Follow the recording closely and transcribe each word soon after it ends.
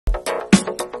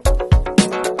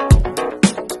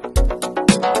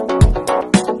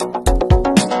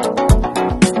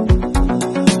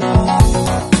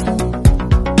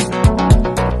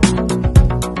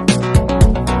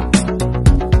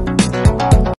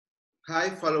Hi,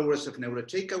 followers of Neuro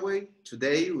Takeaway.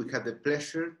 Today we have the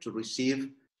pleasure to receive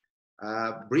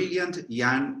a brilliant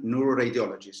young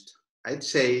neuroradiologist. I'd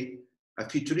say a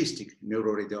futuristic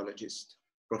neuroradiologist,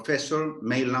 Professor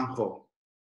Mai-Lan Ho.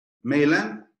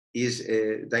 Mai-Lan is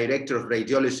a Director of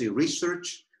Radiology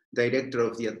Research, Director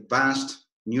of the Advanced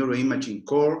Neuroimaging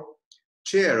Core,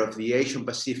 Chair of the Asian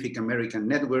Pacific American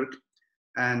Network,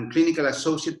 and Clinical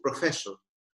Associate Professor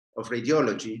of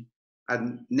Radiology at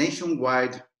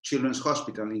Nationwide Children's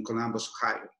Hospital in Columbus,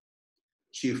 Ohio.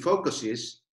 She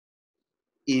focuses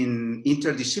in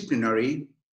interdisciplinary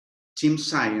team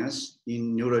science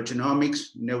in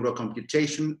neurogenomics,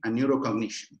 neurocomputation, and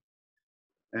neurocognition.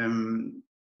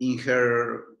 In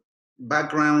her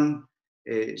background,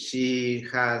 she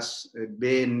has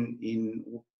been in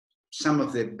some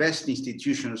of the best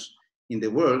institutions in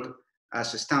the world,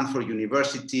 as Stanford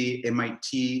University,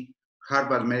 MIT,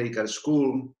 Harvard Medical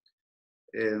School,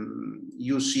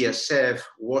 UCSF,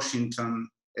 Washington,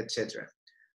 etc.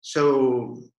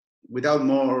 So without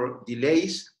more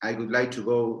delays, I would like to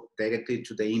go directly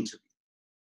to the interview.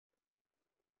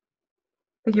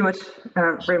 Thank you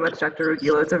very much, Dr.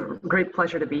 Rugilo. It's a great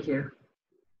pleasure to be here.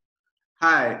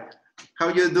 Hi, how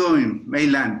are you doing,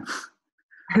 Mai-Lan?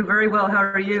 I'm very well, how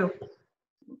are you?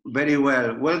 Very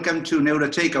well. Welcome to Neuro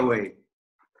Takeaway.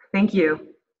 Thank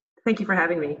you. Thank you for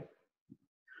having me.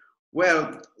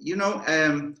 Well, you know,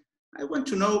 I want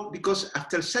to know, because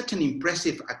after such an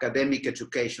impressive academic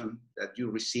education that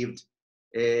you received,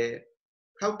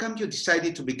 how come you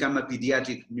decided to become a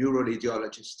pediatric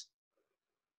neuroradiologist?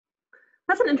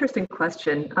 That's an interesting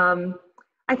question.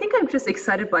 I think I'm just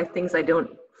excited by things I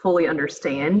don't fully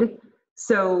understand.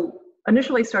 So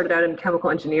initially I started out in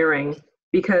chemical engineering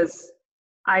because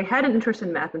I had an interest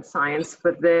in math and science,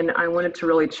 but then I wanted to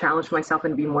really challenge myself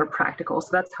and be more practical. So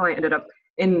that's how I ended up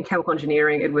in chemical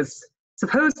engineering. It was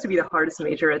supposed to be the hardest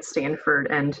major at Stanford.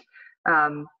 And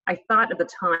I thought at the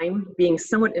time, being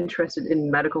somewhat interested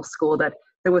in medical school, that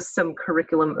there was some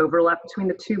curriculum overlap between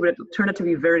the two, but it turned out to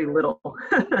be very little.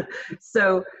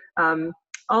 So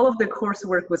all of the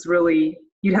coursework was really,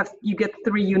 you get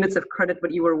 3 units of credit,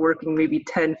 but you were working maybe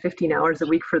 10, 15 hours a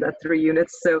week for that 3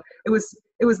 units. So it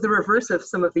was the reverse of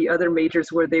some of the other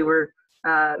majors where they were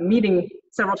meeting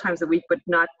several times a week, but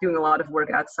not doing a lot of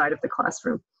work outside of the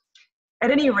classroom.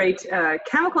 At any rate,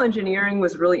 chemical engineering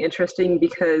was really interesting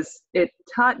because it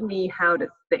taught me how to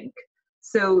think.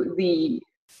 So the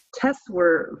tests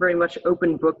were very much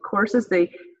open book courses.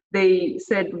 They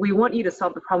said, we want you to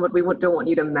solve the problem, but we don't want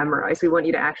you to memorize. We want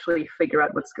you to actually figure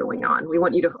out what's going on. We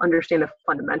want you to understand the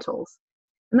fundamentals.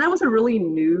 And that was a really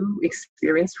new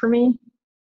experience for me.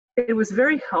 It was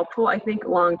very helpful, I think,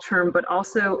 long-term, but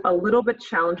also a little bit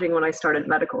challenging when I started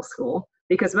medical school,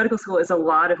 because medical school is a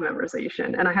lot of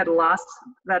memorization, and I had lost,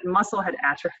 that muscle had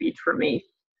atrophied for me.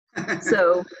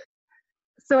 So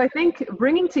I think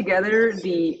bringing together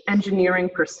the engineering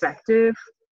perspective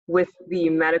with the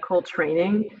medical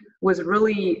training was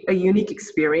really a unique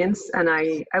experience, and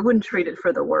I wouldn't trade it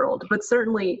for the world. But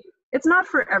certainly, it's not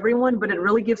for everyone, but it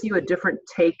really gives you a different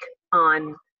take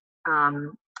on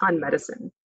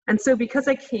medicine. And so because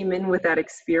I came in with that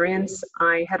experience,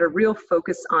 I had a real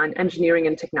focus on engineering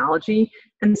and technology.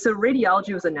 And so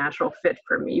radiology was a natural fit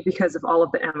for me because of all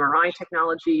of the MRI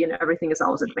technology, and everything is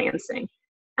always advancing.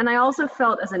 And I also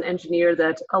felt as an engineer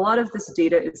that a lot of this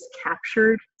data is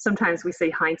captured. Sometimes we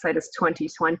say hindsight is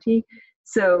 20/20.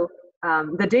 So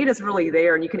the data is really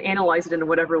there, and you can analyze it in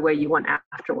whatever way you want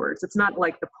afterwards. It's not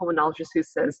like the pulmonologist who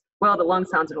says, well, the lung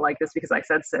sounds are like this because I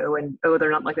said so, and oh,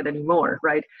 they're not like that anymore,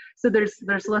 right? So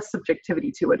there's less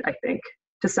subjectivity to it, I think,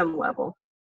 to some level.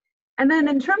 And then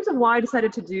in terms of why I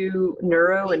decided to do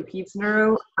neuro and peds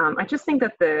neuro, I just think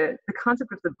that the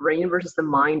concept of the brain versus the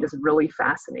mind is really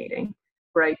fascinating,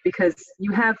 right? Because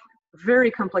you have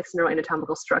very complex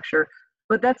neuroanatomical structure,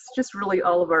 but that's just really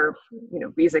all of our,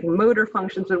 basic motor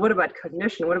functions. But what about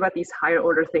cognition? What about these higher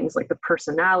order things like the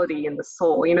personality and the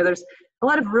soul? There's a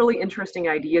lot of really interesting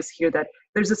ideas here that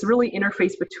there's this really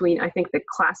interface between, I think, the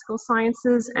classical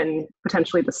sciences and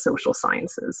potentially the social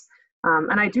sciences.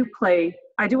 And I do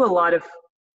a lot of,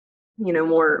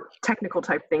 more technical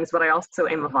type things, but I also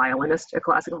am a violinist, a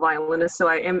classical violinist. So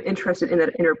I am interested in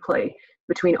that interplay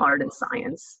between art and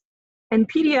science. And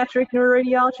pediatric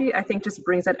neuroradiology, I think, just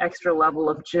brings that extra level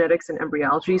of genetics and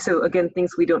embryology. So again,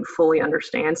 things we don't fully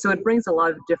understand. So it brings a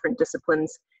lot of different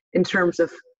disciplines in terms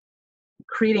of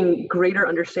creating greater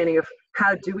understanding of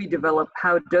how do we develop,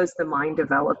 how does the mind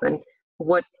develop, and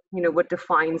what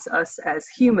defines us as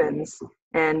humans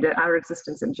and our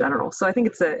existence in general. So I think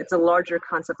it's a larger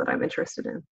concept that I'm interested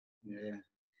in. Yeah.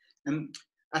 And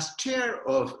as chair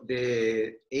of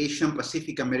the Asian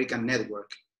Pacific American Network,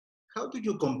 how do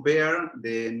you compare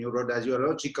the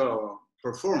neuroradiological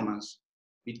performance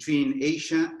between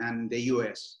Asia and the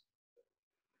US?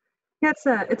 Yeah,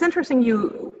 it's interesting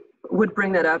you would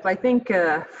bring that up. I think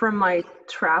from my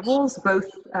travels, both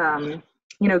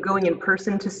going in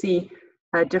person to see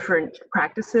different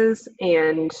practices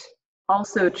and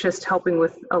also just helping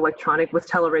with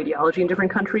teleradiology in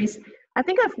different countries. I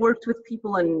think I've worked with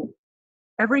people in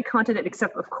every continent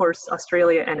except, of course,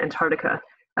 Australia and Antarctica.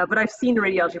 But I've seen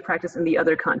radiology practice in the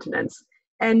other continents.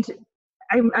 And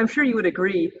I'm sure you would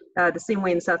agree, the same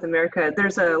way in South America,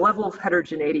 there's a level of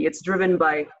heterogeneity. It's driven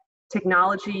by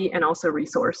technology and also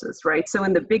resources, right? So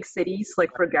in the big cities, like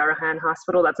for Garahan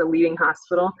Hospital, that's a leading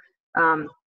hospital,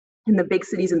 in the big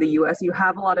cities in the US, you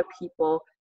have a lot of people,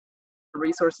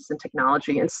 resources, and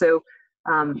technology. And so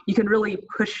you can really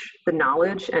push the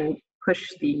knowledge and push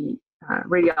the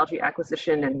radiology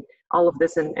acquisition and all of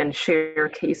this and share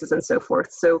cases and so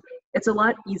forth. So it's a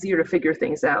lot easier to figure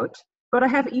things out. But I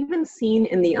have even seen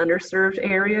in the underserved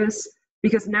areas,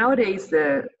 because nowadays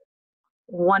the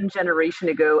one generation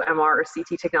ago MR or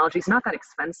CT technology is not that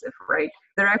expensive, right?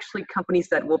 There are actually companies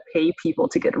that will pay people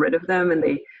to get rid of them, and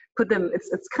they put them,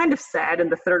 it's kind of sad in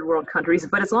the third world countries,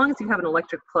 but as long as you have an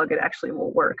electric plug, it actually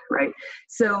will work, right?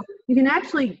 So you can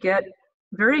actually get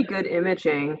very good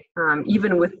imaging,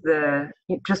 even with the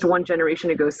just one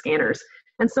generation ago scanners.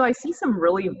 And so I see some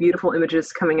really beautiful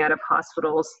images coming out of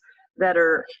hospitals that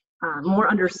are more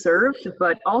underserved,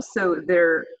 but also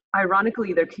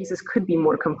ironically, their cases could be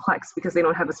more complex because they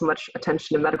don't have as much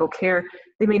attention to medical care.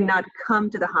 They may not come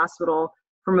to the hospital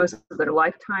for most of their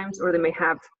lifetimes, or they may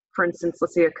have, for instance,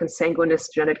 let's say a consanguineous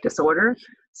genetic disorder.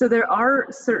 So there are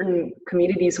certain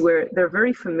communities where they're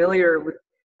very familiar with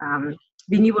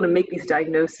being able to make these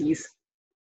diagnoses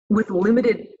with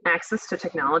limited access to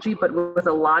technology, but with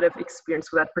a lot of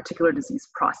experience with that particular disease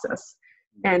process.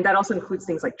 And that also includes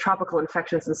things like tropical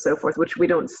infections and so forth, which we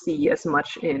don't see as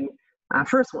much in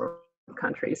first world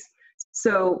countries.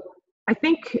 So I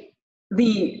think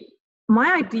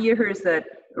my idea here is that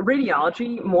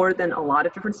radiology, more than a lot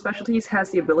of different specialties,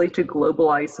 has the ability to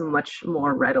globalize much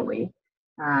more readily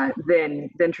than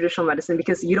traditional medicine,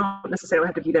 because you don't necessarily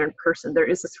have to be there in person. There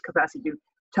is this capacity to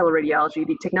teleradiology.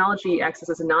 The technology access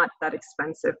is not that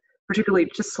expensive, particularly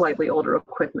just slightly older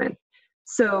equipment.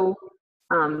 So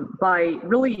by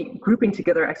really grouping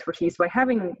together expertise, by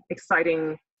having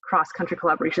exciting cross-country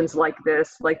collaborations like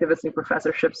this, like the visiting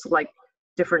professorships, like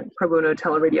different pro bono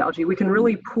teleradiology, we can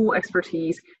really pool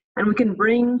expertise, and we can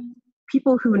bring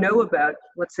people who know about,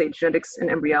 let's say, genetics and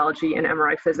embryology and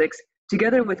MRI physics,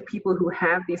 together with people who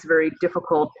have these very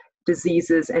difficult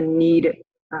diseases and need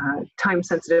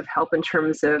time-sensitive help in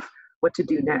terms of what to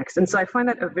do next. And so I find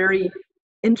that a very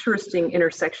interesting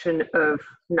intersection of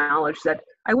knowledge that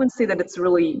I wouldn't say that it's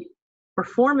really,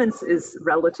 performance is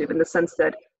relative in the sense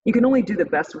that you can only do the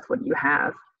best with what you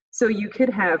have. So you could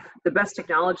have the best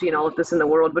technology and all of this in the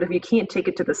world, but if you can't take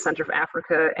it to the center of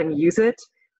Africa and use it,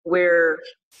 where,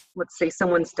 let's say,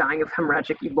 someone's dying of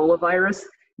hemorrhagic Ebola virus,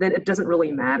 then it doesn't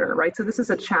really matter, right? So this is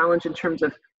a challenge in terms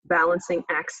of balancing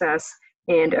access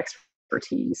and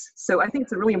expertise. So I think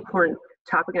it's a really important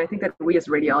topic, and I think that we as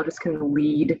radiologists can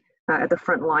lead at the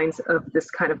front lines of this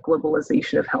kind of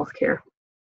globalization of healthcare.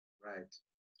 Right.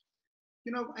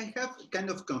 You know, I have kind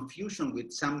of confusion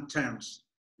with some terms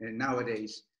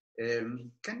nowadays.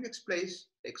 Can you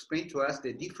explain to us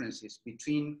the differences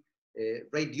between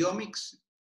radiomics,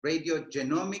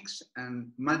 radiogenomics, and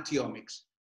multiomics?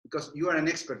 Because you are an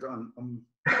expert on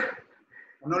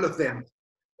all of them.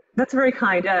 That's very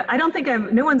kind. I don't think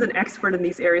no one's an expert in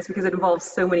these areas because it involves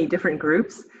so many different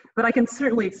groups, but I can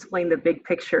certainly explain the big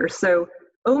picture. So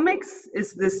omics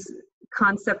is this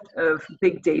concept of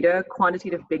big data,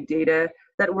 quantitative big data,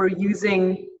 that we're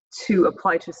using to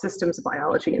apply to systems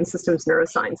biology and systems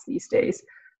neuroscience these days.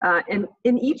 And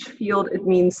in each field, it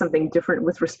means something different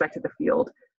with respect to the field.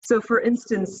 So for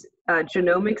instance,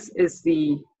 genomics is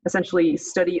the essentially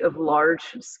study of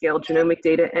large-scale genomic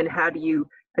data and how do you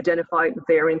identify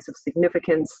variants of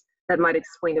significance that might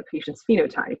explain a patient's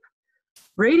phenotype.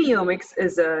 Radiomics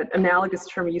is an analogous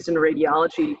term used in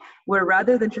radiology, where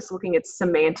rather than just looking at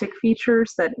semantic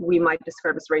features that we might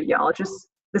describe as radiologists,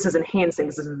 this is enhancing,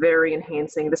 this is very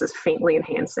enhancing, this is faintly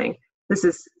enhancing, this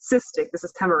is cystic, this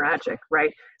is hemorrhagic,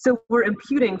 right? So we're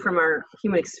imputing from our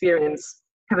human experience,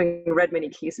 having read many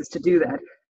cases, to do that.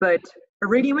 But a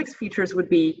radiomics features would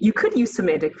be, you could use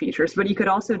semantic features, but you could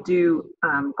also do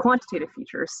quantitative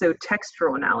features, so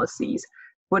textural analyses.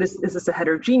 Is this a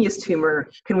heterogeneous tumor?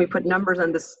 Can we put numbers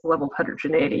on this level of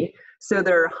heterogeneity? So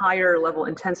there are higher level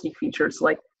intensity features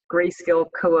like grayscale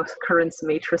co-occurrence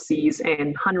matrices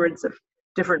and hundreds of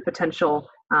different potential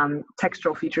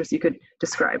textural features you could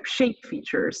describe, shape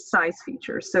features, size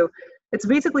features. So it's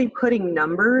basically putting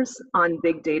numbers on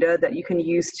big data that you can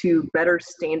use to better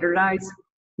standardize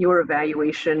your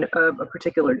evaluation of a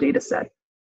particular data set.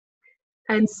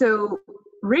 And so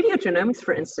radiogenomics,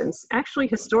 for instance, actually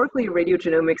historically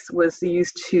radiogenomics was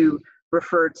used to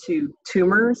refer to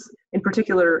tumors, in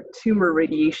particular tumor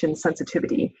radiation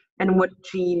sensitivity, and what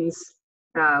genes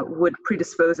would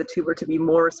predispose a tumor to be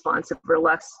more responsive or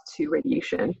less to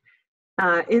radiation.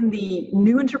 In the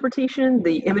new interpretation,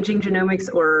 the imaging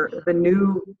genomics, or the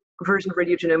new version of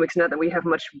radiogenomics, now that we have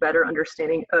much better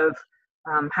understanding of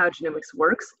how genomics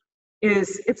works,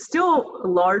 it's still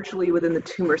largely within the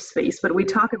tumor space, but we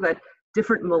talk about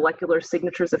different molecular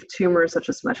signatures of tumors, such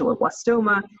as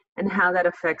medulloblastoma, and how that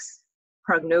affects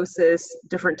prognosis,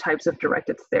 different types of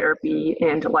directed therapy,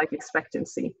 and life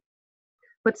expectancy.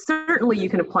 But certainly you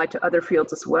can apply to other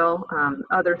fields as well.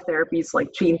 Other therapies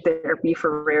like gene therapy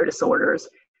for rare disorders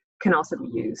can also be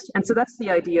used. And so that's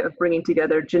the idea of bringing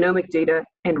together genomic data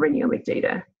and radiomic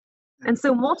data. And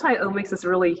so multi-omics is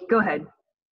really, go ahead.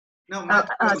 No,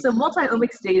 so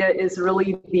multi-omics data is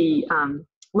really the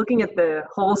looking at the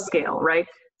whole scale, right?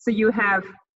 So you have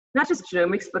not just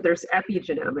genomics, but there's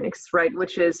epigenomics, right?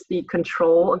 Which is the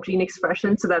control of gene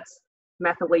expression. So that's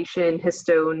methylation,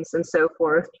 histones, and so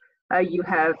forth. You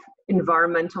have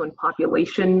environmental and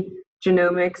population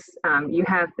genomics. You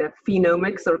have the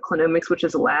phenomics or clinomics, which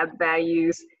is lab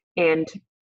values and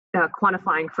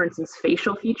quantifying, for instance,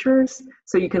 facial features.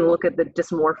 So you can look at the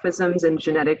dysmorphisms and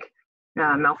genetic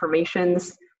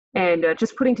malformations, and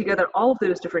just putting together all of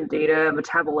those different data,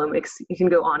 metabolomics, you can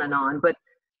go on and on, but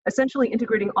essentially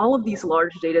integrating all of these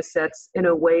large data sets in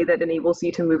a way that enables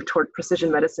you to move toward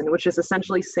precision medicine, which is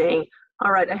essentially saying,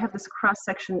 all right, I have this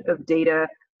cross-section of data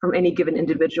from any given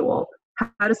individual.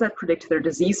 How does that predict their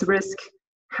disease risk?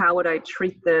 How would I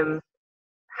treat them?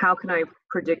 How can I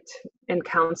predict and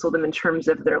counsel them in terms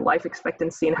of their life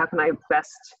expectancy, and how can I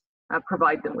best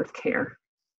provide them with care?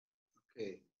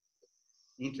 Okay,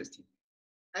 interesting.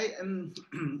 I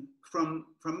from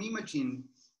imaging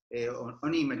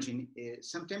on imaging,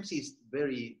 sometimes it's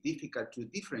very difficult to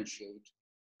differentiate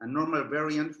a normal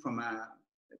variant from a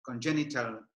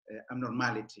congenital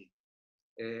abnormality.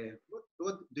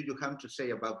 What do you have to say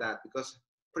about that? Because,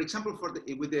 for example,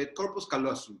 with the corpus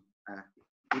callosum,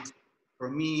 for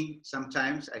me,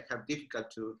 sometimes I have difficult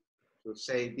to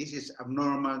say this is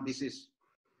abnormal, this is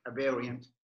a variant.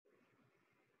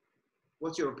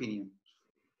 What's your opinion?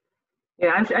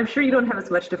 Yeah, I'm sure you don't have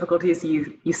as much difficulty as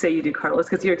you say you do, Carlos,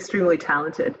 because you're extremely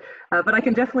talented. But I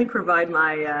can definitely provide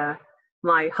my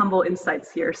my humble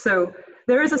insights here. So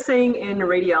there is a saying in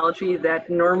radiology that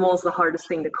normal is the hardest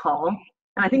thing to call.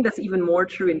 And I think that's even more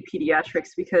true in pediatrics,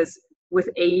 because with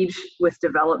age, with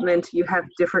development, you have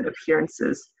different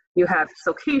appearances. You have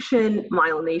sulcation,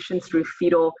 myelinations through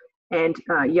fetal and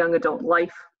young adult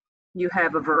life. You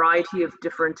have a variety of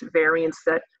different variants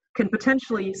that can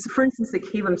potentially, so for instance, the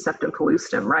cavum septum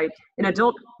pellucidum, right? In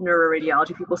adult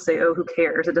neuroradiology, people say, oh, who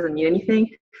cares? It doesn't mean anything.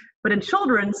 But in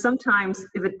children, sometimes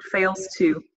if it fails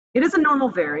to, it is a normal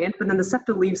variant, but then the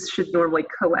septal leaves should normally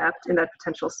coapt in that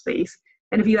potential space.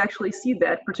 And if you actually see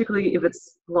that, particularly if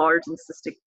it's large and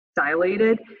cystic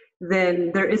dilated,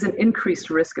 then there is an increased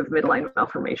risk of midline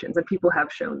malformations, and people have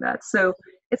shown that. So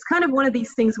it's kind of one of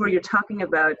these things where you're talking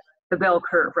about the bell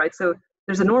curve, right? So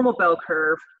there's a normal bell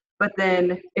curve, but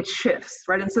then it shifts,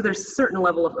 right? And so there's a certain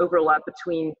level of overlap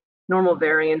between normal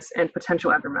variants and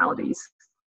potential abnormalities.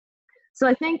 So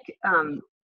I think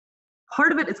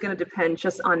part of it is going to depend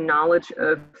just on knowledge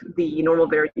of the normal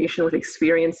variation with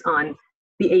experience on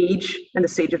the age and the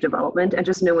stage of development, and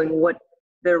just knowing what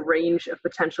the range of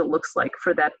potential looks like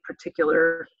for that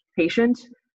particular patient.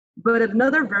 But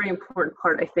another very important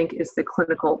part, I think, is the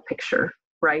clinical picture,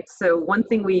 right? So one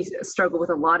thing we struggle with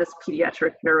a lot as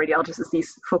pediatric neuroradiologists is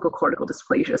these focal cortical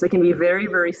dysplasias. They can be very,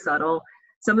 very subtle.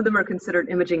 Some of them are considered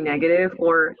imaging negative,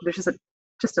 or there's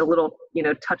just a little,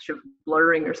 touch of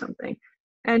blurring or something.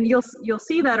 And you'll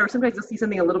see that, or sometimes you'll see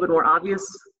something a little bit more obvious,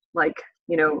 like,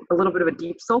 a little bit of a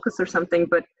deep sulcus or something,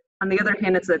 but on the other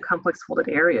hand, it's a complex folded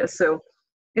area. So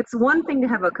it's one thing to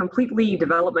have a completely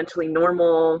developmentally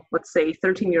normal, let's say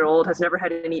 13-year-old has never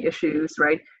had any issues,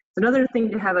 right? It's another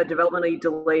thing to have a developmentally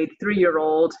delayed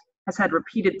 3-year-old has had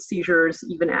repeated seizures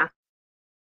even after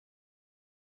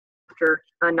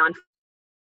non-febrile.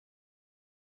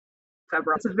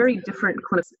 It's a very different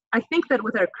clinical. I think that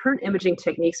with our current imaging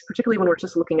techniques, particularly when we're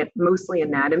just looking at mostly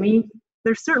anatomy,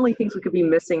 there's certainly things we could be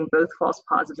missing, both false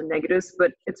positives and negatives,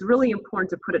 but it's really important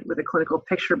to put it with a clinical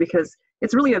picture, because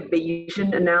it's really a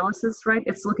Bayesian analysis, right?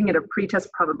 It's looking at a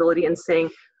pretest probability and saying,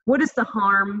 what is the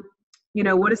harm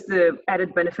what is the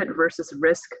added benefit versus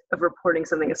risk of reporting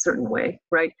something a certain way,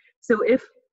 right? So if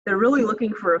they're really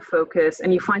looking for a focus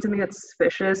and you find something that's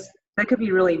suspicious, that could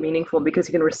be really meaningful because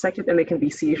you can resect it and they can be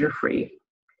seizure-free.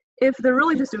 If they're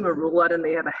really just doing a rule out and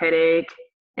they have a headache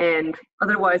and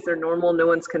otherwise they're normal, no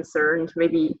one's concerned,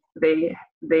 maybe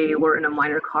they were in a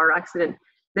minor car accident,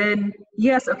 then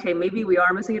yes, okay, maybe we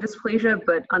are missing a dysplasia,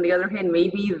 but on the other hand,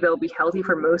 maybe they'll be healthy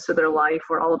for most of their life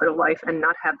or all of their life and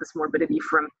not have this morbidity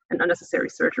from an unnecessary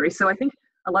surgery. So I think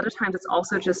a lot of times it's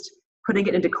also just putting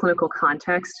it into clinical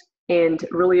context and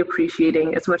really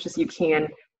appreciating as much as you can,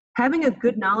 having a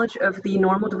good knowledge of the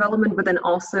normal development, but then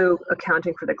also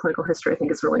accounting for the clinical history, I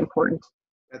think is really important.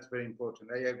 That's very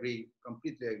important. I agree,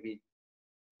 completely agree.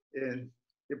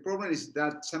 The problem is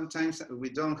that sometimes we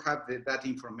don't have that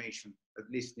information, at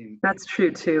least in... That's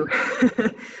true too.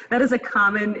 That is a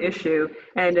common issue,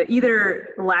 and either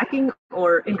lacking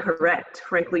or incorrect,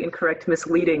 frankly incorrect,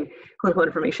 misleading clinical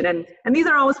information. And these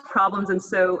are always problems, and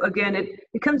so again,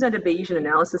 it comes down to Bayesian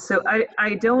analysis. So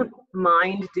I don't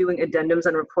mind doing addendums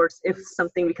on reports if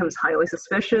something becomes highly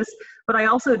suspicious, but I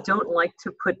also don't like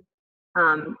to put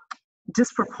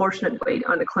disproportionate weight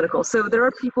on the clinical. So there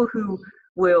are people who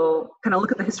will kind of look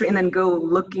at the history and then go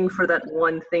looking for that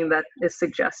one thing that is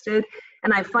suggested.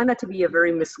 And I find that to be a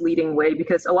very misleading way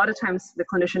because a lot of times the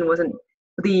clinician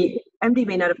the MD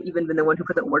may not have even been the one who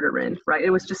put the order in, right? It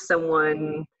was just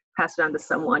someone passed it on to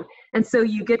someone. And so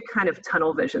you get kind of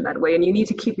tunnel vision that way, and you need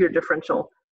to keep your differential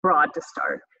broad to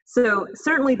start. So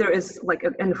certainly there is like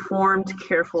an informed,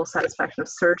 careful satisfaction of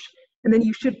search, and then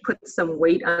you should put some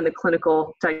weight on the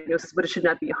clinical diagnosis, but it should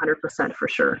not be 100% for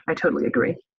sure. I totally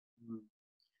agree.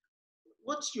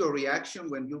 What's your reaction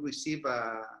when you receive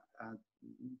a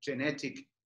genetic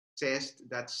test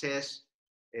that says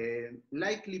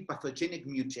likely pathogenic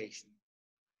mutation?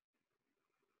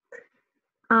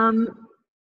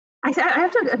 I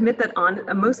have to admit that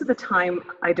most of the time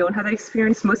I don't have that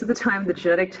experience. Most of the time the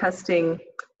genetic testing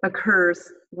occurs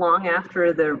long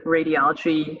after the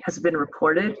radiology has been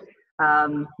reported.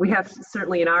 We have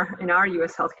certainly in our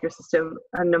U.S. healthcare system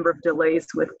a number of delays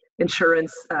with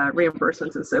insurance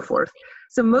reimbursements and so forth.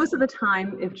 So most of the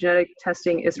time, if genetic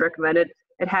testing is recommended,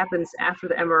 it happens after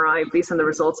the MRI based on the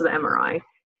results of the MRI.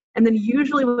 And then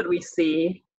usually what we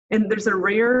see, and there's a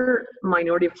rare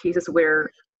minority of cases where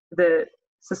the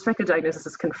suspected diagnosis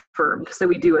is confirmed. So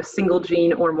we do a single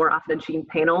gene or more often a gene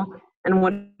panel, and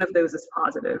one of those is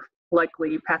positive,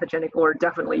 likely pathogenic or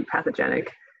definitely pathogenic.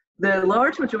 The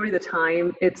large majority of the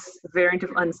time, it's variant of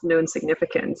unknown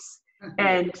significance.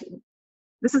 And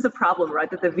this is a problem, right?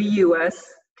 That the VUS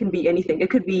can be anything. It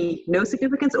could be no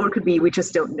significance, or it could be we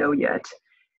just don't know yet.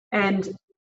 And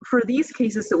for these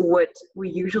cases, what we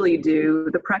usually do,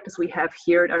 the practice we have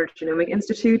here at our Genomic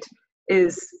Institute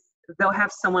is they'll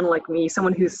have someone like me,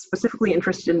 someone who's specifically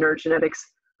interested in neurogenetics,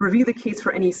 review the case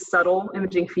for any subtle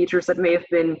imaging features that may have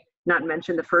been not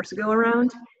mentioned the first go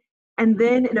around. And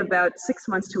then in about 6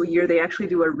 months to a year, they actually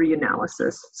do a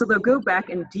reanalysis. So they'll go back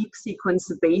and deep sequence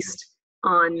based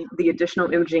on the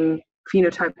additional imaging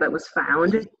phenotype that was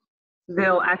found.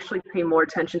 They'll actually pay more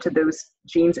attention to those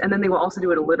genes. And then they will also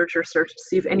do a literature search to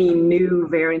see if any new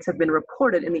variants have been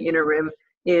reported in the interim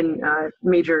in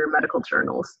major medical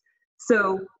journals.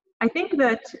 So I think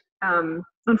that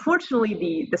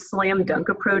unfortunately the slam dunk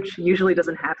approach usually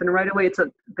doesn't happen right away. It's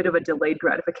a bit of a delayed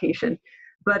gratification.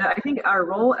 But I think our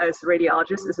role as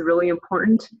radiologists is really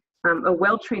important. A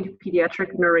well-trained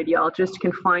pediatric neuroradiologist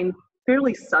can find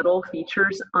fairly subtle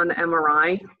features on the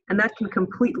MRI, and that can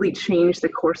completely change the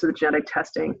course of the genetic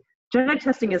testing. Genetic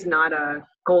testing is not a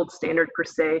gold standard per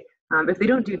se. If they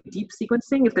don't do deep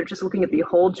sequencing, if they're just looking at the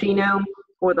whole genome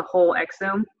or the whole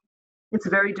exome, it's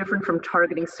very different from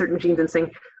targeting certain genes and saying,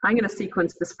 I'm going to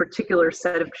sequence this particular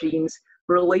set of genes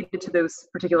related to those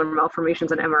particular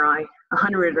malformations on MRI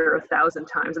 100 or 1,000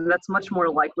 times. And that's much more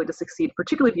likely to succeed,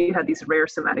 particularly if you had these rare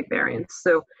somatic variants.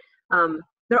 So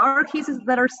there are cases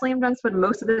that are slam dunks, but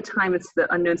most of the time it's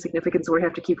the unknown significance where you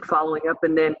have to keep following up.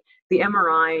 And then the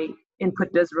MRI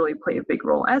input does really play a big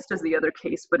role, as does the other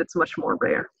case, but it's much more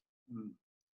rare.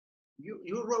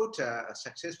 You wrote a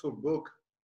successful book,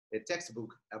 a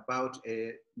textbook about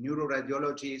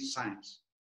neuroradiology science.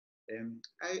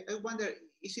 I wonder,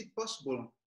 is it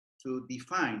possible to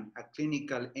define a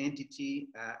clinical entity,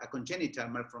 a congenital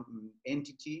malformation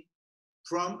entity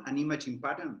from an imaging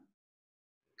pattern?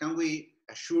 Can we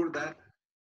assure that?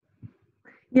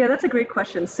 Yeah, that's a great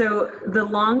question. So the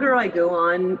longer I go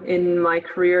on in my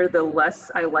career, the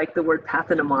less I like the word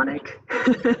pathognomonic.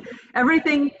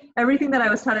 everything that I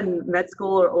was taught in med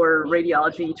school or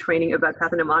radiology training about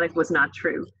pathognomonic was not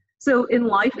true. So in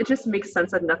life, it just makes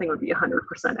sense that nothing would be 100%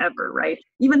 ever, right?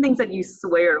 Even things that you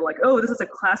swear like, oh, this is a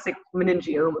classic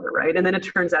meningioma, right? And then it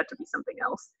turns out to be something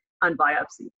else on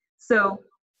biopsy. So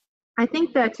I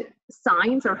think that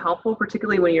signs are helpful,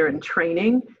 particularly when you're in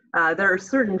training. There are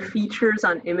certain features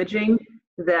on imaging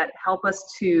that help us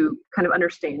to kind of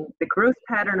understand the growth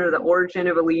pattern or the origin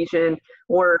of a lesion,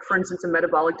 or for instance, a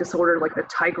metabolic disorder like the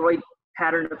tigroid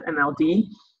pattern of MLD.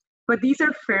 But these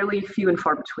are fairly few and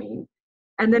far between.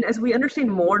 And then as we understand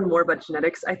more and more about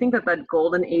genetics, I think that that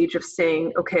golden age of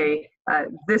saying, okay,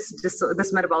 this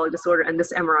metabolic disorder and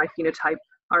this MRI phenotype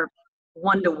are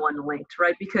one-to-one linked,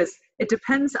 right? Because it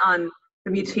depends on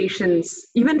the mutations,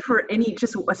 even for any,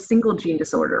 just a single gene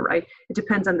disorder, right? It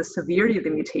depends on the severity of the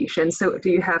mutation. So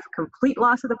do you have complete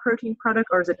loss of the protein product,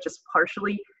 or is it just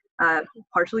partially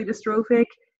dystrophic?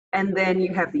 And then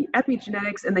you have the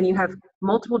epigenetics, and then you have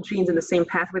multiple genes in the same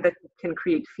pathway that can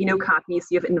create phenocopies.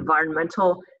 You have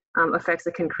environmental effects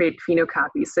that can create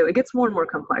phenocopies. So it gets more and more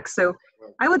complex. So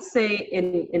I would say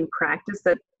in practice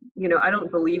that, I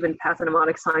don't believe in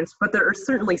pathognomonic science, but there are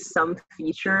certainly some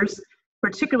features,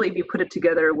 particularly if you put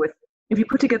together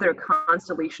a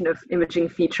constellation of imaging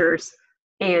features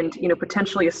and,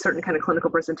 potentially a certain kind of clinical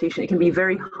presentation, it can be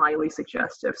very highly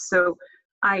suggestive. So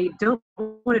I don't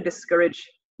want to discourage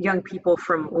young people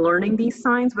from learning these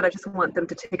signs, but I just want them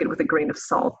to take it with a grain of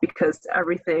salt, because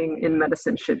everything in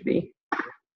medicine should be.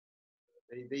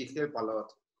 They help a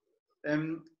lot.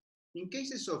 In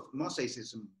cases of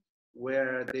mosaicism,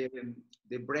 where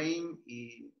the brain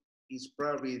is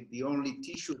probably the only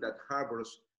tissue that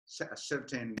harbors a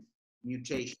certain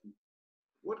mutation,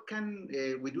 what can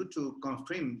we do to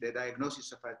confirm the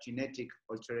diagnosis of a genetic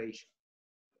alteration?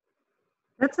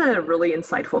 That's a really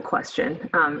insightful question,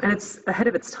 and it's ahead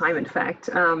of its time, in fact.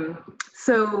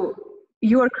 So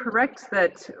you are correct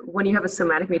that when you have a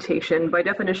somatic mutation, by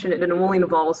definition, it only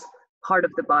involves part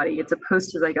of the body. It's a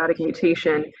post-zygotic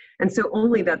mutation, and so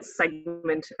only that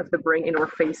segment of the brain in or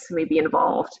face may be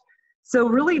involved. So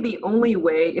really the only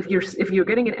way, if you're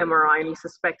getting an MRI and you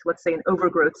suspect, let's say, an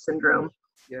overgrowth syndrome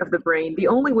of the brain, the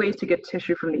only way is to get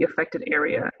tissue from the affected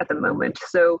area at the moment.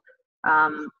 So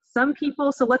some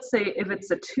people, so let's say if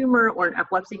it's a tumor or an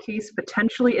epilepsy case,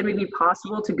 potentially it may be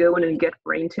possible to go in and get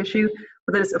brain tissue,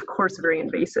 but that is of course very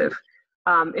invasive.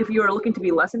 If you are looking to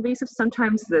be less invasive,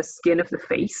 sometimes the skin of the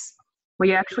face.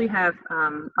 We actually have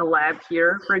a lab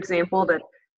here, for example, that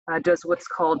does what's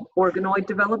called organoid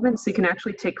development. So you can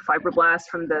actually take fibroblasts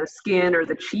from the skin or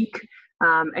the cheek,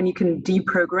 and you can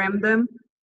deprogram them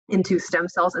into stem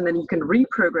cells, and then you can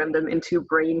reprogram them into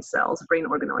brain cells, brain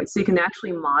organoids. So you can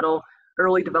actually model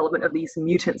early development of these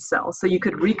mutant cells. So you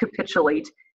could recapitulate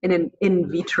in an in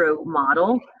vitro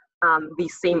model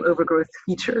these same overgrowth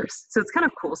features. So it's kind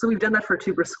of cool. So we've done that for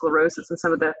tuberous sclerosis and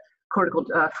some of the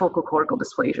focal cortical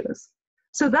dysplasias.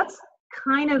 So that's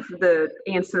kind of the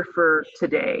answer for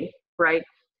today, right?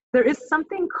 There is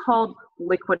something called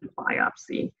liquid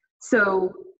biopsy.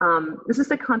 So this is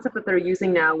the concept that they're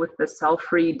using now with the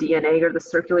cell-free DNA or the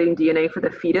circulating DNA for the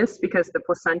fetus, because the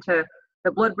placenta,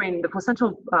 the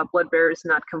placental blood barrier is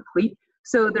not complete.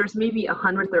 So there's maybe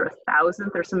 100th or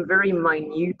 1,000th. There's some very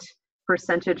minute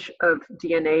percentage of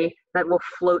DNA that will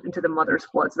float into the mother's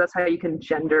blood. So that's how you can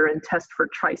gender and test for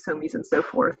trisomies and so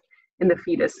forth in the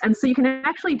fetus. And so you can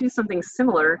actually do something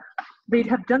similar. They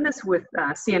have done this with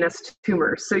CNS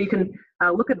tumors. So you can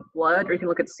look at blood, or you can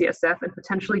look at CSF and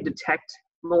potentially detect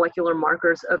molecular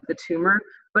markers of the tumor.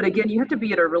 But again, you have to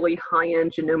be at a really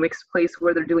high-end genomics place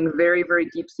where they're doing very, very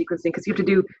deep sequencing, because you have to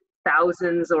do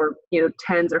thousands or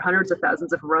tens or hundreds of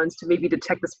thousands of runs to maybe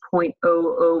detect this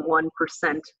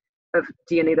 0.001% of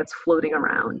DNA that's floating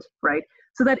around, right?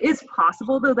 So that is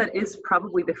possible, though that is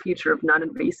probably the future of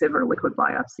non-invasive or liquid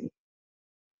biopsy.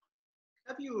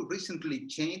 Have you recently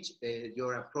changed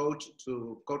your approach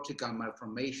to cortical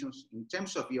malformations in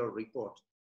terms of your report,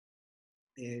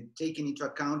 taking into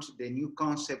account the new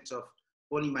concepts of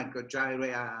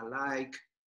polymicrogyria like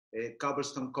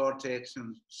cobblestone cortex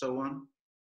and so on?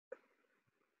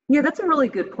 Yeah, that's a really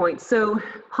good point. So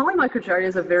polymicrogyria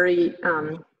is a very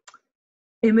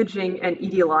imaging and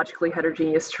etiologically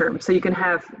heterogeneous term. So you can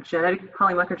have genetic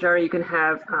polymicrogyria, you can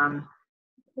have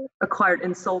acquired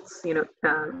insults,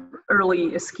 early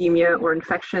ischemia or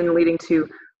infection leading to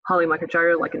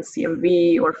polymicrogyria like in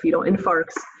CMV or fetal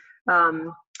infarcts.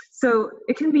 So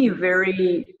it can be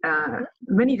very,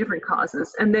 many different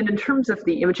causes. And then in terms of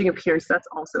the imaging appearance, that's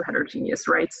also heterogeneous,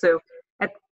 right? So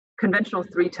at conventional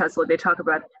 3 Tesla, they talk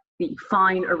about the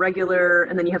fine, irregular,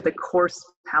 and then you have the coarse,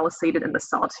 palisaded, and the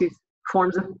sawtooth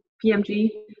forms of PMG.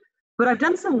 But I've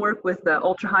done some work with the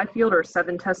ultra high field or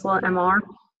 7 Tesla MR,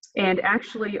 and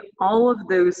actually all of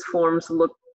those forms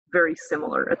look very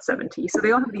similar at 7T. So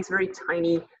they all have these very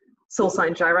tiny soul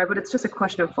sign gyri, but it's just a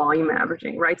question of volume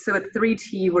averaging, right? So at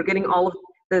 3T, we're getting all of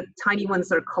the tiny ones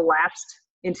that are collapsed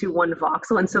into one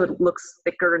voxel, and so it looks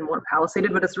thicker and more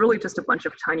palisaded, but it's really just a bunch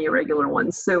of tiny irregular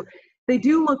ones. So they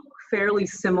do look fairly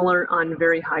similar on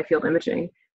very high field imaging.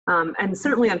 And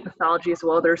certainly on pathology as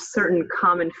well, there's certain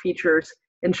common features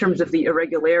in terms of the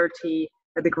irregularity,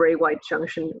 the gray-white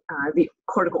junction, the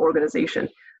cortical organization.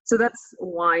 So that's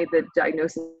why the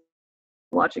diagnosis is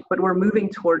logic, but we're moving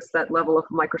towards that level of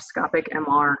microscopic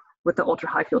MR with the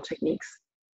ultra-high field techniques.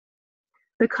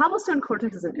 The cobblestone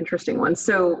cortex is an interesting one.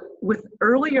 So with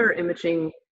earlier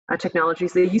imaging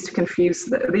technologies, they used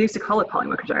to they used to call it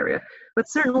polymicrogyria, but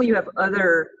certainly you have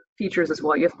other features as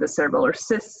well. You have the cerebellar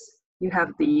cysts, you have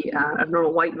the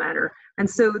abnormal white matter. And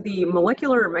so the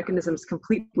molecular mechanism is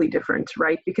completely different,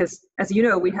 right? Because as you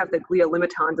know, we have the glia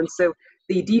limitans, and so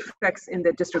the defects in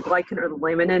the dystroglycan or the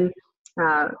laminin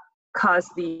cause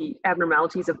the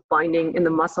abnormalities of binding in the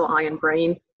muscle, eye, and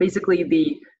brain. Basically,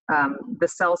 the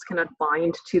cells cannot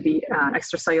bind to the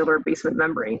extracellular basement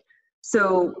membrane.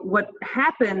 So what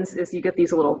happens is you get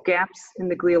these little gaps in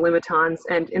the glia limitans,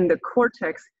 and in the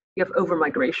cortex, you have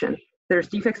overmigration. There's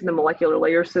defects in the molecular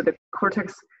layer, so the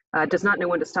cortex does not know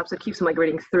when to stop, so it keeps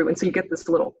migrating through, and so you get this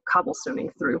little cobblestoning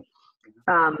through.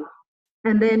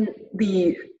 And then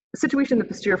the situation in the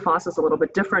posterior fossa is a little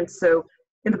bit different. So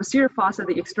in the posterior fossa,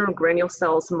 the external granule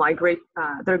cells migrate,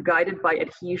 they're guided by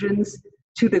adhesions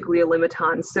to the glia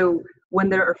limitans. So when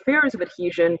there are failures of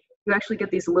adhesion, you actually get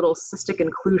these little cystic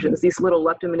inclusions, these little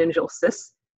leptomeningeal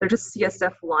cysts. They're just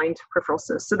CSF-lined peripheral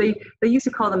cysts. So they used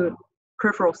to call them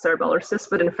peripheral cerebellar cysts,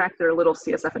 but in fact, they're little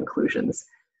CSF inclusions.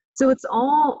 So it's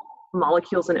all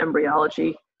molecules in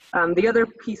embryology. The other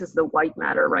piece is the white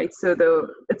matter, right? So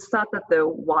it's thought that the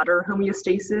water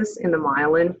homeostasis in the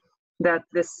myelin, that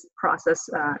this process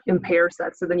impairs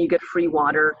that. So then you get free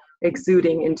water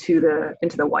exuding into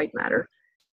the white matter.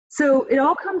 So it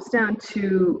all comes down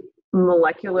to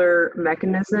molecular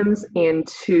mechanisms and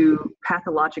to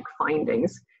pathologic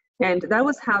findings. And that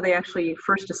was how they actually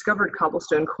first discovered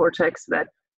cobblestone cortex, that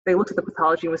they looked at the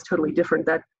pathology and was totally different,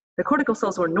 that the cortical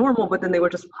cells were normal, but then they were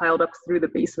just piled up through the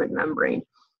basement membrane.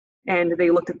 And they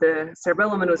looked at the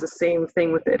cerebellum and it was the same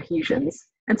thing with the adhesions.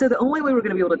 And so the only way we're going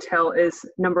to be able to tell is,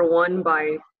 number one,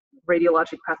 by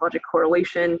radiologic pathologic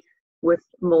correlation with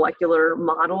molecular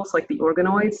models like the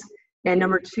organoids, and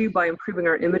number two, by improving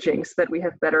our imaging so that we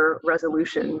have better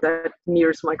resolution that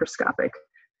nears microscopic.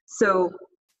 So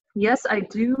yes, I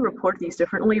do report these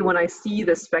differently. When I see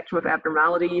the spectrum of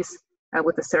abnormalities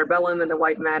with the cerebellum and the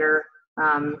white matter,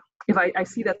 if I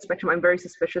see that spectrum, I'm very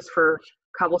suspicious for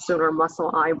cobblestone or muscle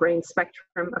eye brain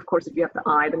spectrum. Of course, if you have the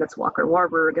eye, then that's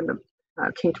Walker-Warburg and the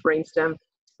kinked brainstem.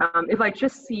 If I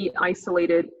just see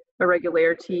isolated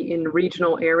irregularity in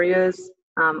regional areas,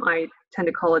 I tend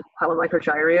to call it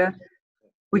polymicrogyria.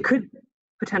 We could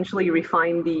potentially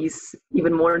refine these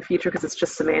even more in future because it's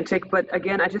just semantic. But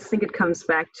again, I just think it comes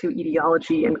back to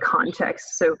etiology and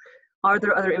context. So are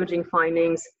there other imaging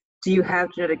findings? Do you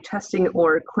have genetic testing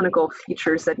or clinical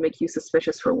features that make you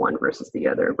suspicious for one versus the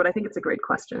other? But I think it's a great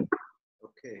question.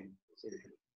 Okay.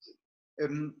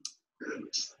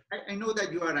 I know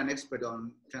that you are an expert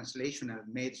on translational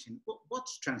medicine.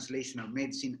 What's translational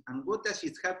medicine and what does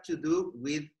it have to do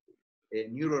with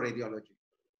neuroradiology?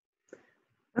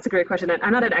 That's a great question.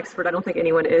 I'm not an expert. I don't think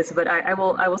anyone is, but I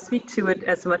will speak to it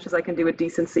as much as I can do with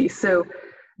decency. So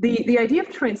the idea of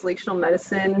translational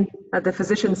medicine, the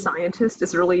physician scientist,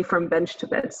 is really from bench to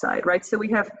bedside, right? So we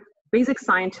have basic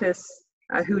scientists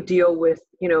who deal with,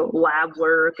 lab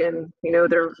work, and,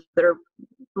 they're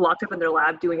locked up in their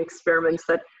lab doing experiments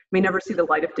that may never see the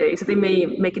light of day. So they may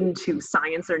make it into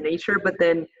science or nature, but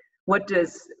then what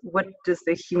does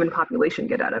the human population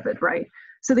get out of it, right?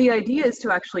 So the idea is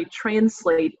to actually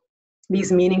translate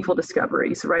these meaningful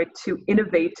discoveries, right? To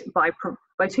innovate by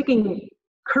taking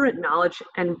current knowledge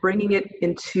and bringing it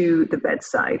into the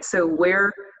bedside. So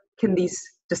where can these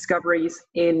discoveries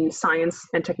in science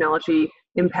and technology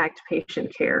impact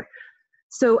patient care?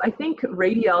 So I think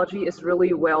radiology is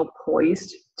really well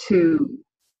poised to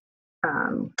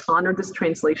honor this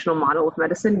translational model of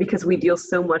medicine because we deal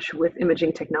so much with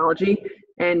imaging technology,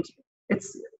 and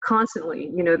it's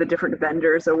constantly, the different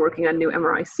vendors are working on new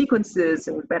MRI sequences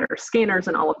and better scanners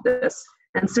and all of this,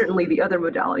 and certainly the other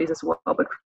modalities as well, but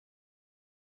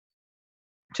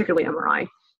particularly MRI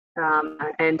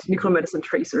and nuclear medicine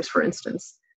tracers, for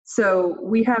instance. So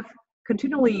we have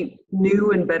continually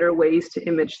new and better ways to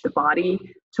image the body,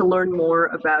 to learn more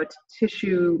about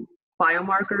tissue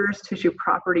biomarkers, tissue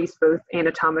properties, both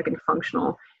anatomic and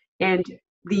functional. And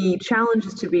the challenge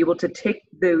is to be able to take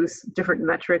those different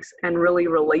metrics and really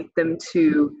relate them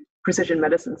to precision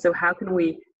medicine. So how can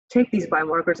we take these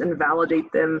biomarkers and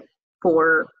validate them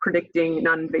for predicting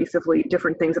non-invasively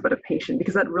different things about a patient?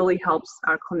 Because that really helps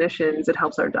our clinicians, it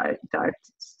helps our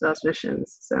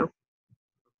diagnosticians. So.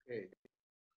 Okay.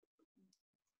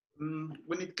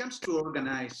 When it comes to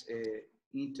organize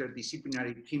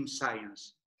interdisciplinary team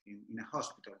science in a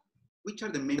hospital, which are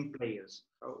the main players?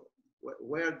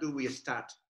 Where do we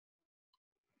start?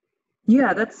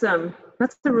 Yeah, that's a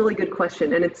really good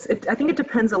question, and I think it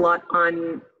depends a lot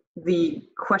on the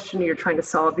question you're trying to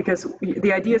solve, because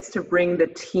the idea is to bring the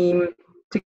team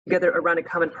together around a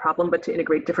common problem, but to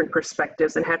integrate different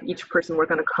perspectives and have each person work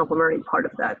on a complementary part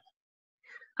of that.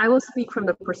 I will speak from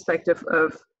the perspective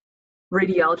of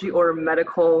radiology or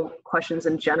medical questions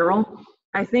in general.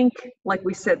 I think, like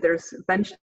we said, there's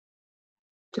bench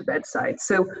to bedside.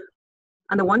 So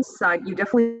on the one side, you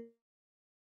definitely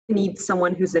need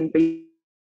someone who's in basic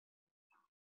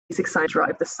science,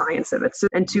 drive the science of it,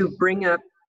 and to bring up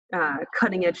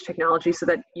cutting edge technology so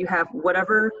that you have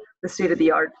whatever the state of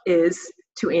the art is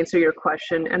to answer your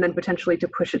question and then potentially to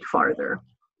push it farther.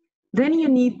 Then you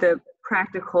need the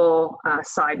practical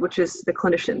side, which is the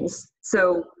clinicians.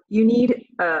 So you need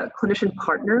a clinician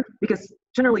partner, because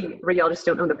generally radiologists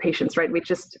don't know the patients, right?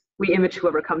 We image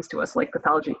whoever comes to us, like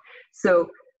pathology. So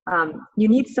you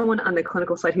need someone on the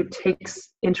clinical side who takes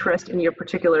interest in your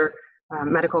particular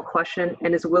medical question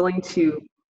and is willing to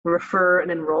refer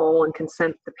and enroll and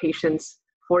consent the patients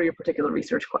for your particular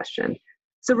research question.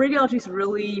 So radiology is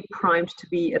really primed to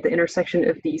be at the intersection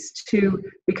of these two,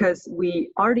 because we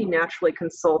already naturally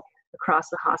consult across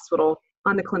the hospital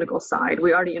on the clinical side.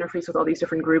 We already interface with all these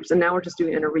different groups, and now we're just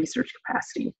doing it in a research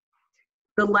capacity.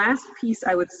 The last piece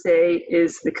I would say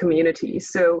is the community.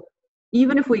 So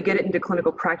even if we get it into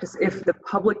clinical practice, if the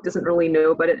public doesn't really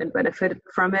know about it and benefit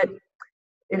from it,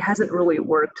 it hasn't really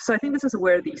worked. So I think this is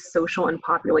where the social and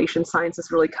population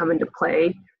sciences really come into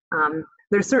play.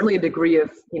 There's certainly a degree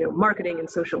of marketing and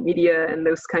social media and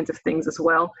those kinds of things as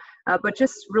well, but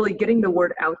just really getting the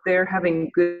word out there,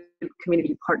 having good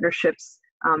community partnerships,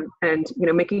 and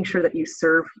making sure that you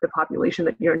serve the population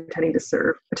that you're intending to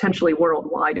serve, potentially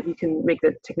worldwide, if you can make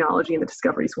the technology and the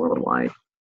discoveries worldwide.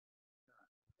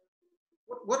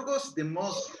 What was the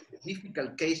most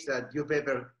difficult case that you've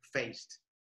ever faced?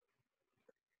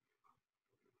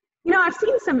 I've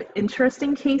seen some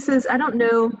interesting cases. I don't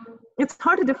know. It's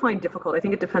hard to define difficult. I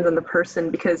think it depends on the person,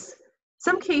 because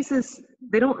some cases,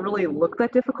 they don't really look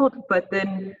that difficult, but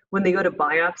then when they go to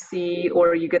biopsy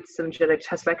or you get some genetic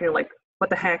test back and you're like, what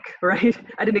the heck, right?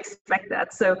 I didn't expect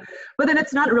that. So, but then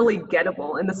it's not really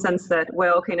gettable in the sense that,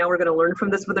 well, okay, now we're going to learn from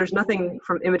this, but there's nothing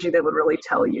from imaging that would really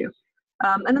tell you.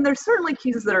 And then there's certainly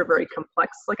cases that are very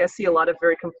complex. Like I see a lot of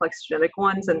very complex genetic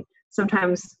ones, and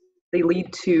sometimes they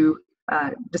lead to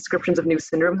descriptions of new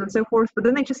syndromes and so forth, but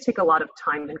then they just take a lot of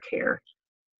time and care.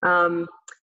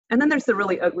 And then there's the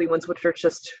really ugly ones, which are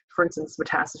just, for instance,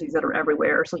 metastases that are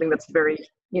everywhere, or something that's very,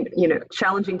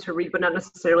 challenging to read, but not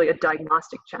necessarily a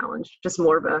diagnostic challenge, just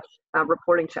more of a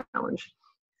reporting challenge.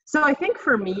 So I think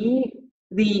for me,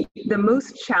 the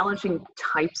most challenging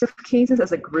types of cases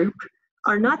as a group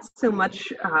are not so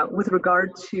much with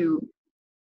regard to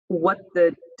what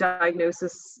the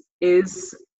diagnosis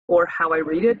is or how I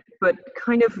read it, but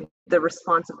kind of the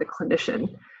response of the clinician.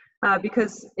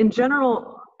 Because in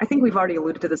general, I think we've already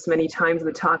alluded to this many times in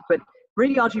the talk, but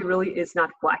radiology really is not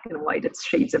black and white, it's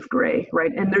shades of gray,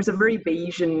 right? And there's a very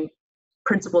Bayesian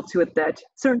principle to it that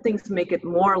certain things make it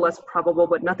more or less probable,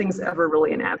 but nothing's ever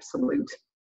really an absolute.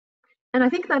 And I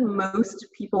think that most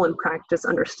people in practice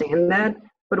understand that,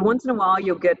 but once in a while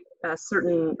you'll get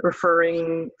certain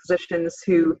referring physicians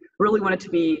who really want it to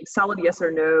be solid yes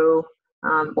or no,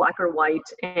 black or white,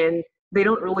 and they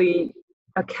don't really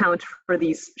account for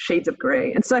these shades of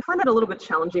gray. And so I find that a little bit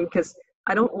challenging, because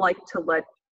I don't like to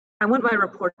I want my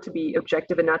report to be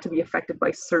objective and not to be affected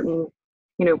by certain,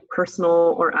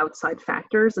 personal or outside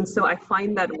factors. And so I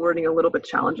find that wording a little bit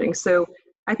challenging. So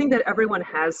I think that everyone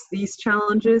has these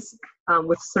challenges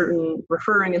with certain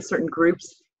referring in certain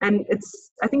groups. And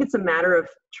I think it's a matter of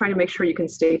trying to make sure you can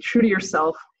stay true to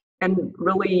yourself and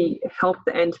really help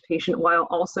the end patient while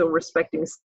also respecting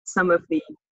some of the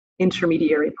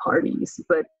intermediary parties,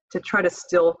 but to try to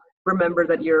still remember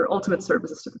that your ultimate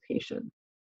service is to the patient.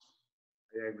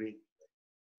 I agree.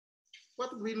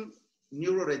 What will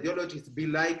neuroradiologists be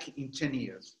like in 10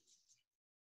 years?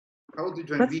 How did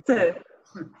you envision?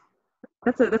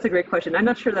 That's a great question. I'm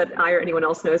not sure that I or anyone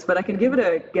else knows, but I can give it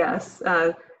a guess.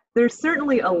 There's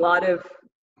certainly a lot of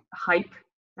hype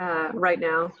right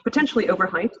now, potentially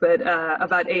overhyped, but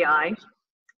about AI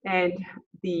and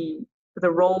the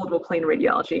the role it will play in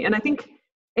radiology. And I think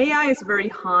AI is very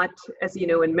hot, as you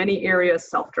know, in many areas,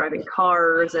 self-driving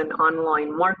cars and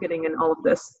online marketing and all of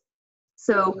this.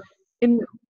 So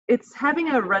it's having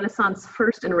a renaissance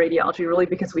first in radiology, really,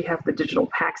 because we have the digital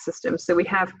PACS system. So we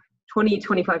have 20,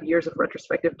 25 years of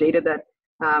retrospective data that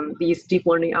these deep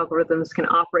learning algorithms can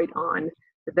operate on,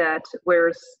 that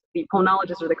whereas the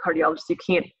pulmonologists or the cardiologists, you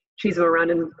can't chase them around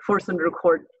and force them to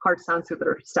record heart sounds through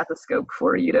their stethoscope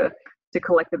for you to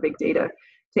collect the big data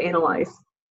to analyze.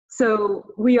 So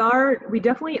we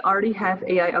definitely already have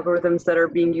AI algorithms that are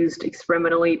being used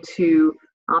experimentally to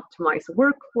optimize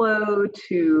workflow,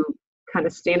 to kind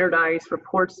of standardize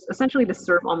reports, essentially to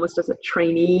serve almost as a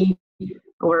trainee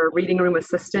or a reading room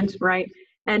assistant, right?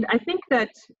 And I think that,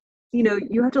 you know,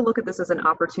 you have to look at this as an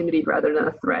opportunity rather than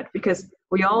a threat, because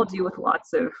we all deal with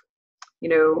lots of, you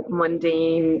know,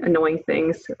 mundane, annoying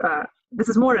things. This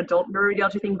is more an adult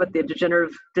neuroradiology thing, but the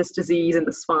degenerative disc disease in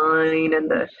the spine and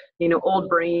the, you know, old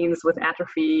brains with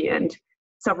atrophy and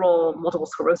several multiple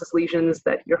sclerosis lesions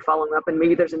that you're following up, and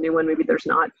maybe there's a new one, maybe there's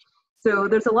not. So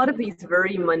there's a lot of these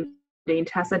very mundane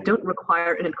tasks that don't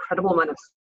require an incredible amount of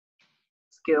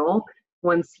skill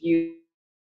once you've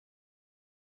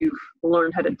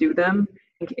learned how to do them.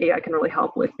 I think AI can really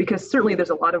help with, because certainly there's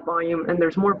a lot of volume, and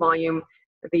there's more volume.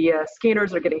 The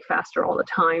scanners are getting faster all the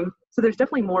time. So there's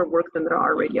definitely more work than there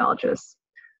are radiologists.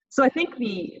 So I think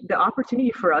the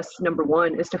opportunity for us, number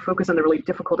one, is to focus on the really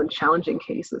difficult and challenging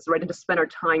cases, right? And to spend our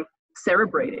time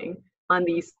cerebrating on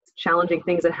these challenging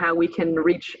things and how we can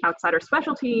reach outside our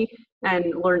specialty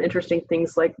and learn interesting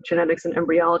things like genetics and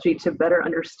embryology to better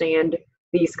understand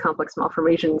these complex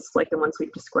malformations like the ones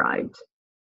we've described.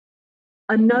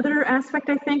 Another aspect,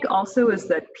 I think, also is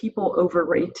that people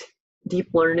overrate deep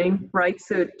learning, right?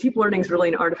 So deep learning is really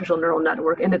an artificial neural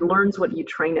network, and it learns what you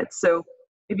train it. So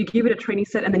if you give it a training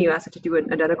set and then you ask it to do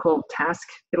an identical task,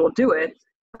 it will do it.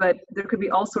 But there could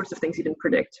be all sorts of things you didn't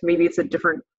predict. Maybe it's a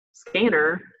different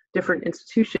scanner, different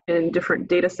institution, different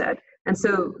data set. And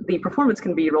so the performance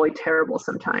can be really terrible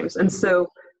sometimes. And so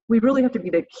we really have to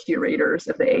be the curators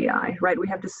of the AI, right? We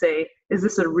have to say, is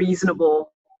this a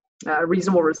reasonable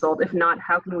result? If not,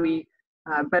 how can we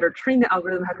better train the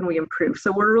algorithm? How can we improve?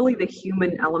 So we're really the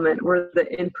human element. We're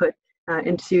the input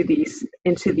into these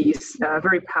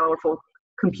very powerful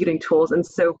computing tools. And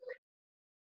so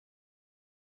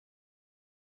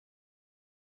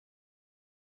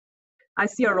I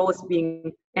see our role as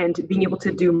being able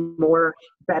to do more,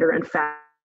 better, and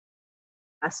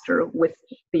faster with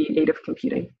the aid of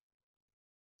computing.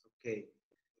 Okay.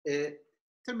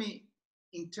 Tell me,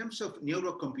 in terms of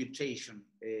neurocomputation,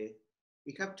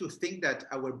 we have to think that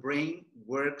our brain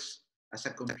works as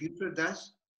a computer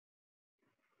does?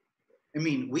 I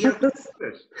mean, we are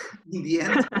computers in the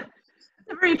end.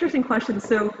 It's a very interesting question.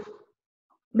 So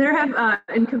there have,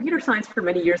 in computer science for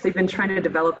many years, they've been trying to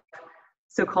develop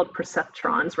so-called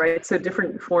perceptrons, right? So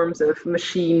different forms of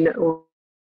machine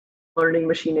learning,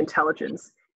 machine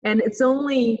intelligence. And it's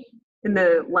only in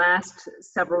the last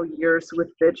several years with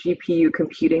the GPU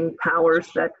computing powers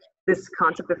that this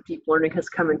concept of deep learning has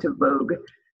come into vogue.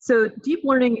 So deep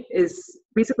learning is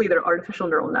basically they're artificial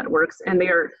neural networks, and they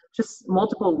are just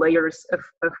multiple layers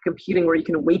of computing where you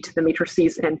can weight the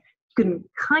matrices and you can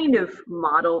kind of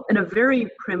model in a very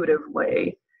primitive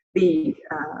way the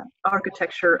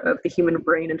architecture of the human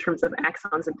brain in terms of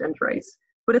axons and dendrites.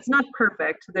 But it's not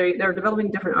perfect. They're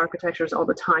developing different architectures all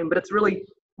the time, but it's really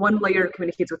one layer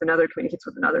communicates with another,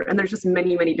 and there's just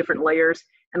many, many different layers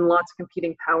and lots of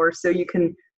computing power. So you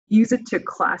can use it to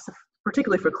classify,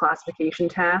 particularly for classification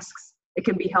tasks. It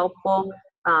can be helpful,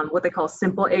 what they call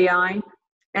simple AI.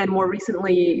 And more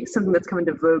recently, something that's come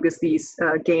into vogue is these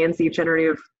GANs, the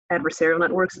generative adversarial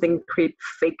networks. They can create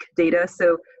fake data.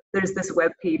 So there's this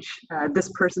web page, this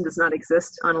person does not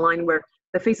exist online, where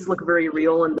the faces look very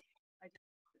real, and I just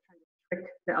trying to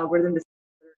trick the algorithm to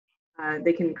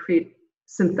they can create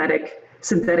synthetic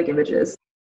images.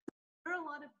 There are a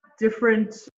lot of different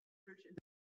research in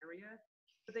this area,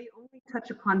 but they only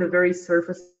touch upon the very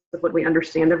surface of what we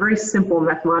understand. They're very simple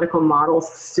mathematical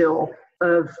models still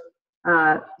of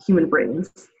human brains.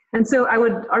 And so I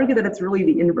would argue that it's really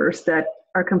the inverse, that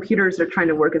our computers are trying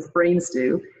to work as brains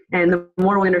do. And the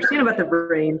more we understand about the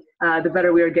brain, the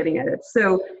better we are getting at it.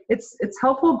 So it's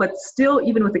helpful, but still,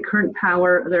 even with the current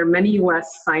power, there are many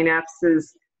less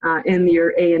synapses in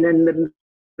your ANN than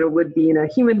there would be in a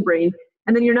human brain.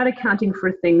 And then you're not accounting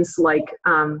for things like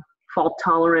fault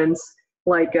tolerance,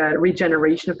 like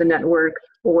regeneration of the network,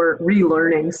 or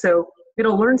relearning. So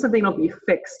it'll learn something, it'll be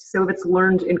fixed. So if it's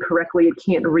learned incorrectly, it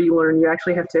can't relearn. You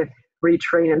actually have to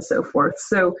retrain and so forth.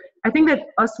 So I think that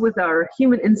us with our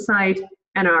human insight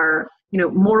and our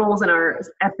morals and our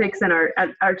ethics and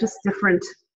our just different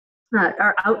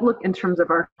our outlook in terms of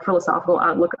our philosophical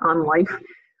outlook on life,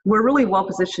 we're really well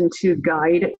positioned to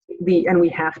guide and we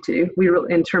have to,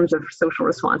 in terms of social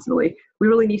responsibility, we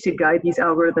really need to guide these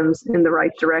algorithms in the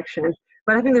right direction.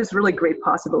 But I think there's really great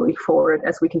possibility for it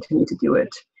as we continue to do it.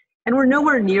 And we're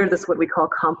nowhere near this, what we call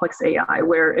complex AI,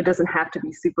 where it doesn't have to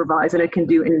be supervised and it can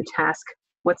do any task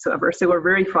whatsoever. So we're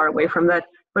very far away from that,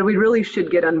 but we really should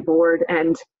get on board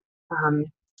and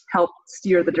help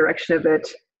steer the direction of it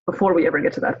before we ever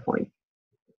get to that point.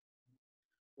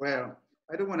 Well,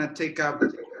 I don't want to take up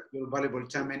your valuable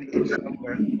time any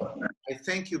longer. I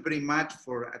thank you very much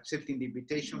for accepting the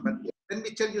invitation, but let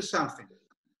me tell you something.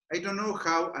 I don't know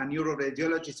how a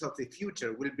neuroradiologist of the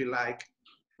future will be like,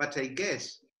 but I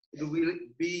guess it will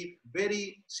be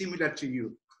very similar to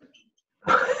you.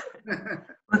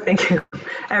 Well, thank you.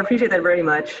 I appreciate that very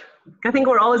much. I think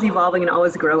we're always evolving and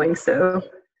always growing, so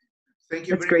thank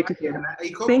you. It's great to hear.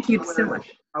 I hope thank you so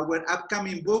much. Our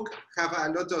upcoming book have a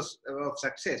lot of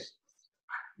success.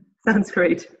 Sounds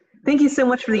great. Thank you so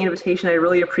much for the invitation. I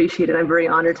really appreciate it. I'm very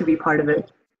honored to be part of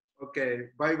it. Okay,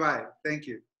 bye-bye. Thank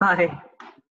you. Bye.